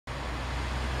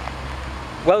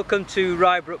Welcome to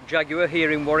Rybrook Jaguar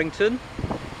here in Warrington.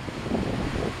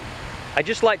 I'd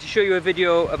just like to show you a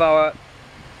video of our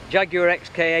Jaguar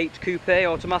XK8 Coupe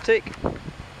automatic.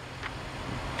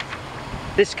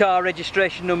 This car,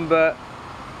 registration number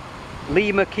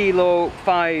Lima Kilo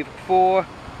 54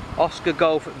 Oscar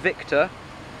Golf Victor,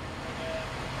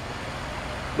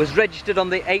 was registered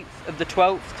on the 8th of the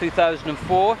 12th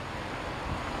 2004.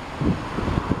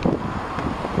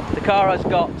 The car has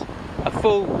got a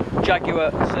full Jaguar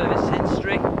service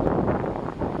history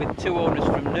with 2 owners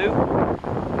from new.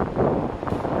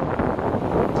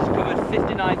 It has covered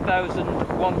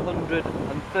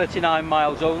 59,139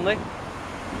 miles only.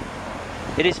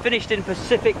 It is finished in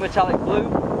Pacific metallic blue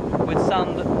with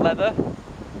sand leather.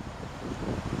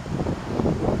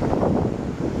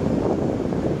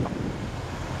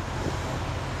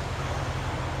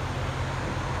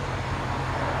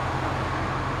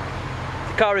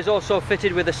 The car is also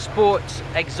fitted with a sports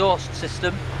exhaust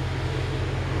system,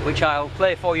 which I'll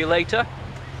play for you later.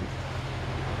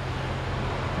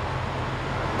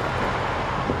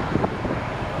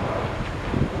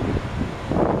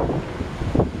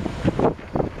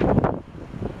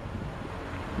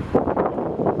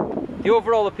 The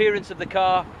overall appearance of the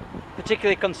car,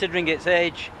 particularly considering its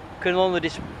age, can only be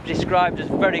described as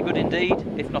very good indeed,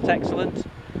 if not excellent.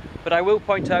 But I will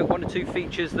point out 1 or 2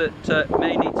 features that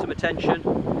may need some attention,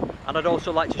 and I'd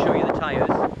also like to show you the tyres.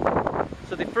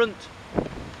 So the front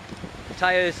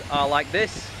tyres are like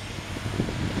this.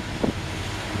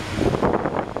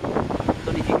 I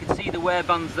don't know if you can see the wear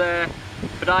bands there,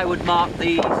 but I would mark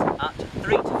these at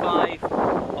 3 to 5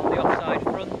 on the offside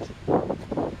front.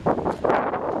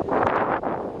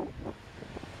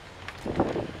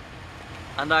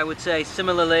 And I would say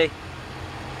similarly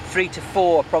 3 to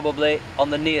 4 probably on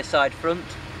the near side front.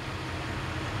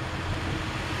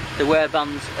 The wear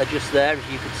bands are just there, as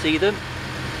you can see them.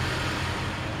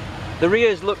 The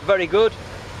rears look very good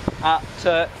at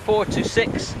 4 to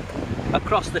 6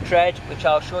 across the tread, which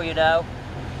I'll show you now.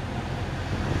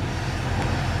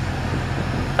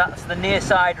 That's the near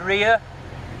side rear.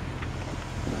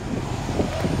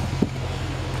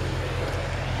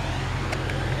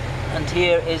 And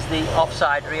here is the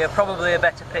offside rear, probably a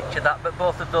better picture that, but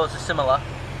both of those are similar.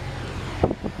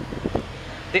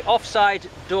 The offside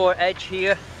door edge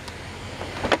here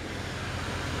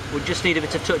would just need a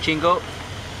bit of touching up,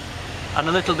 and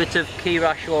a little bit of key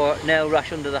rash or nail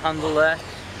rash under the handle there.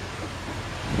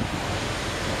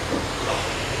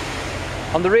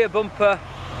 On the rear bumper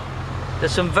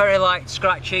there's some very light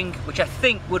scratching, which I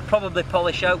think would probably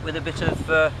polish out with a bit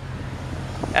of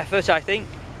effort, I think.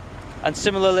 And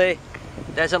similarly,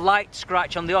 there's a light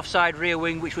scratch on the offside rear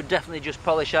wing, which would definitely just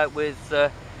polish out with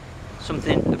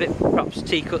something a bit, perhaps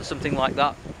T-cut, something like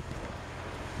that.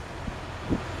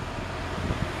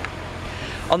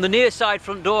 On the near side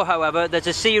front door, however, there's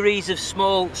a series of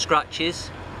small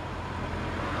scratches,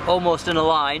 almost in a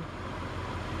line,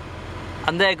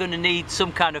 and they're going to need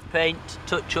some kind of paint,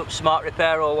 touch up, smart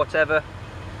repair or whatever.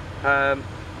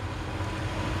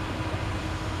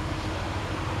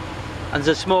 And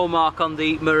there's a small mark on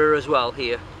the mirror as well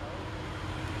here.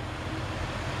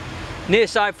 Near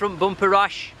side front bumper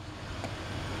rash,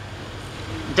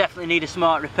 definitely need a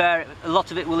smart repair. A lot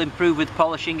of it will improve with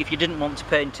polishing if you didn't want to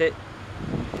paint it.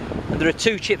 And there are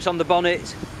 2 chips on the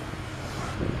bonnet.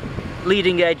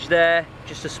 Leading edge there,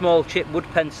 just a small chip,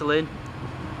 would pencil in.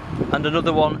 And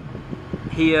another one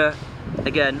here,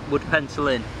 again, would pencil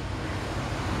in.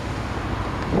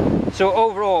 So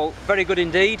overall, very good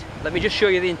indeed. Let me just show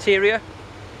you the interior.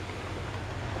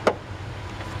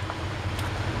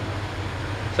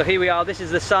 So here we are, this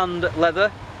is the sand leather.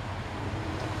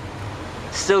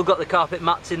 Still got the carpet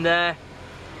mats in there,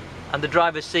 and the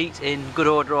driver's seat in good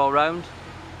order all round.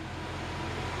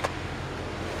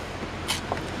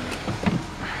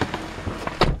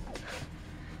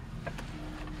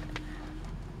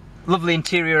 Lovely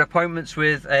interior appointments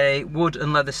with a wood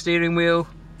and leather steering wheel,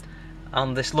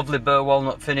 and this lovely burr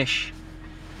walnut finish,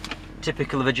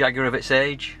 typical of a Jaguar of its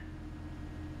age.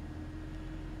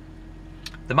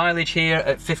 The mileage here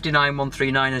at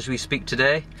 59,139 as we speak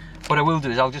today. What I will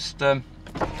do is I'll just, if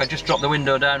I just drop the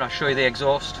window down, I'll show you the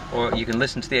exhaust, or you can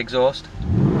listen to the exhaust.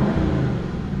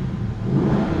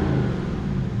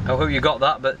 I hope you got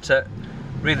that, but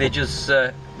really just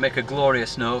make a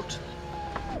glorious note.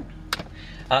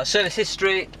 Service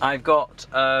history, I've got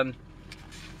a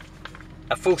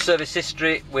full service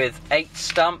history with 8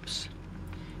 stamps.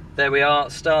 There we are,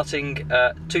 starting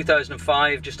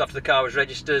 2005, just after the car was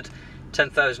registered,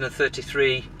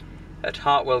 10,033 at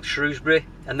Hartwell, Shrewsbury,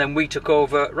 and then we took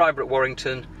over Rybrook,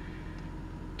 Warrington,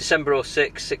 December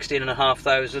 06,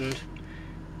 16,500,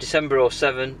 December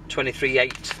 07,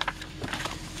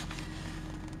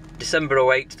 23.8.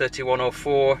 December 08,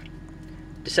 31.04.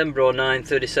 December 09,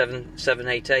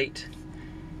 37.788.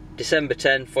 December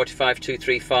 10,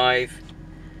 45.235.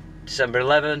 December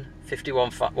 11,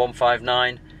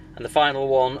 51.159. And the final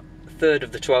one, 3rd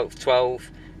of the 12th,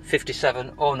 12,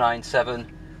 57.097,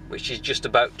 which is just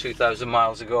about 2,000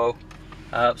 miles ago.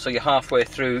 So you're halfway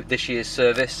through this year's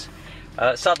service.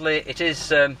 Sadly, it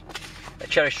is a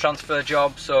cherished transfer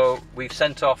job, so we've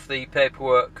sent off the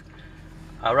paperwork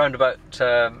around about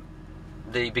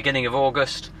the beginning of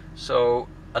August, so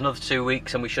another 2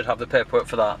 weeks and we should have the paperwork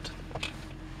for that.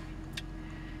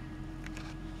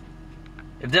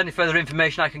 If there's any further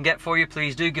information I can get for you,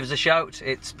 please do give us a shout.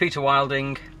 It's Peter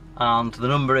Wilding and the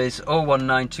number is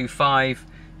 01925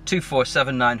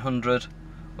 247 900.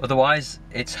 Otherwise,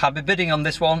 it's happy bidding on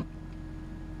this one.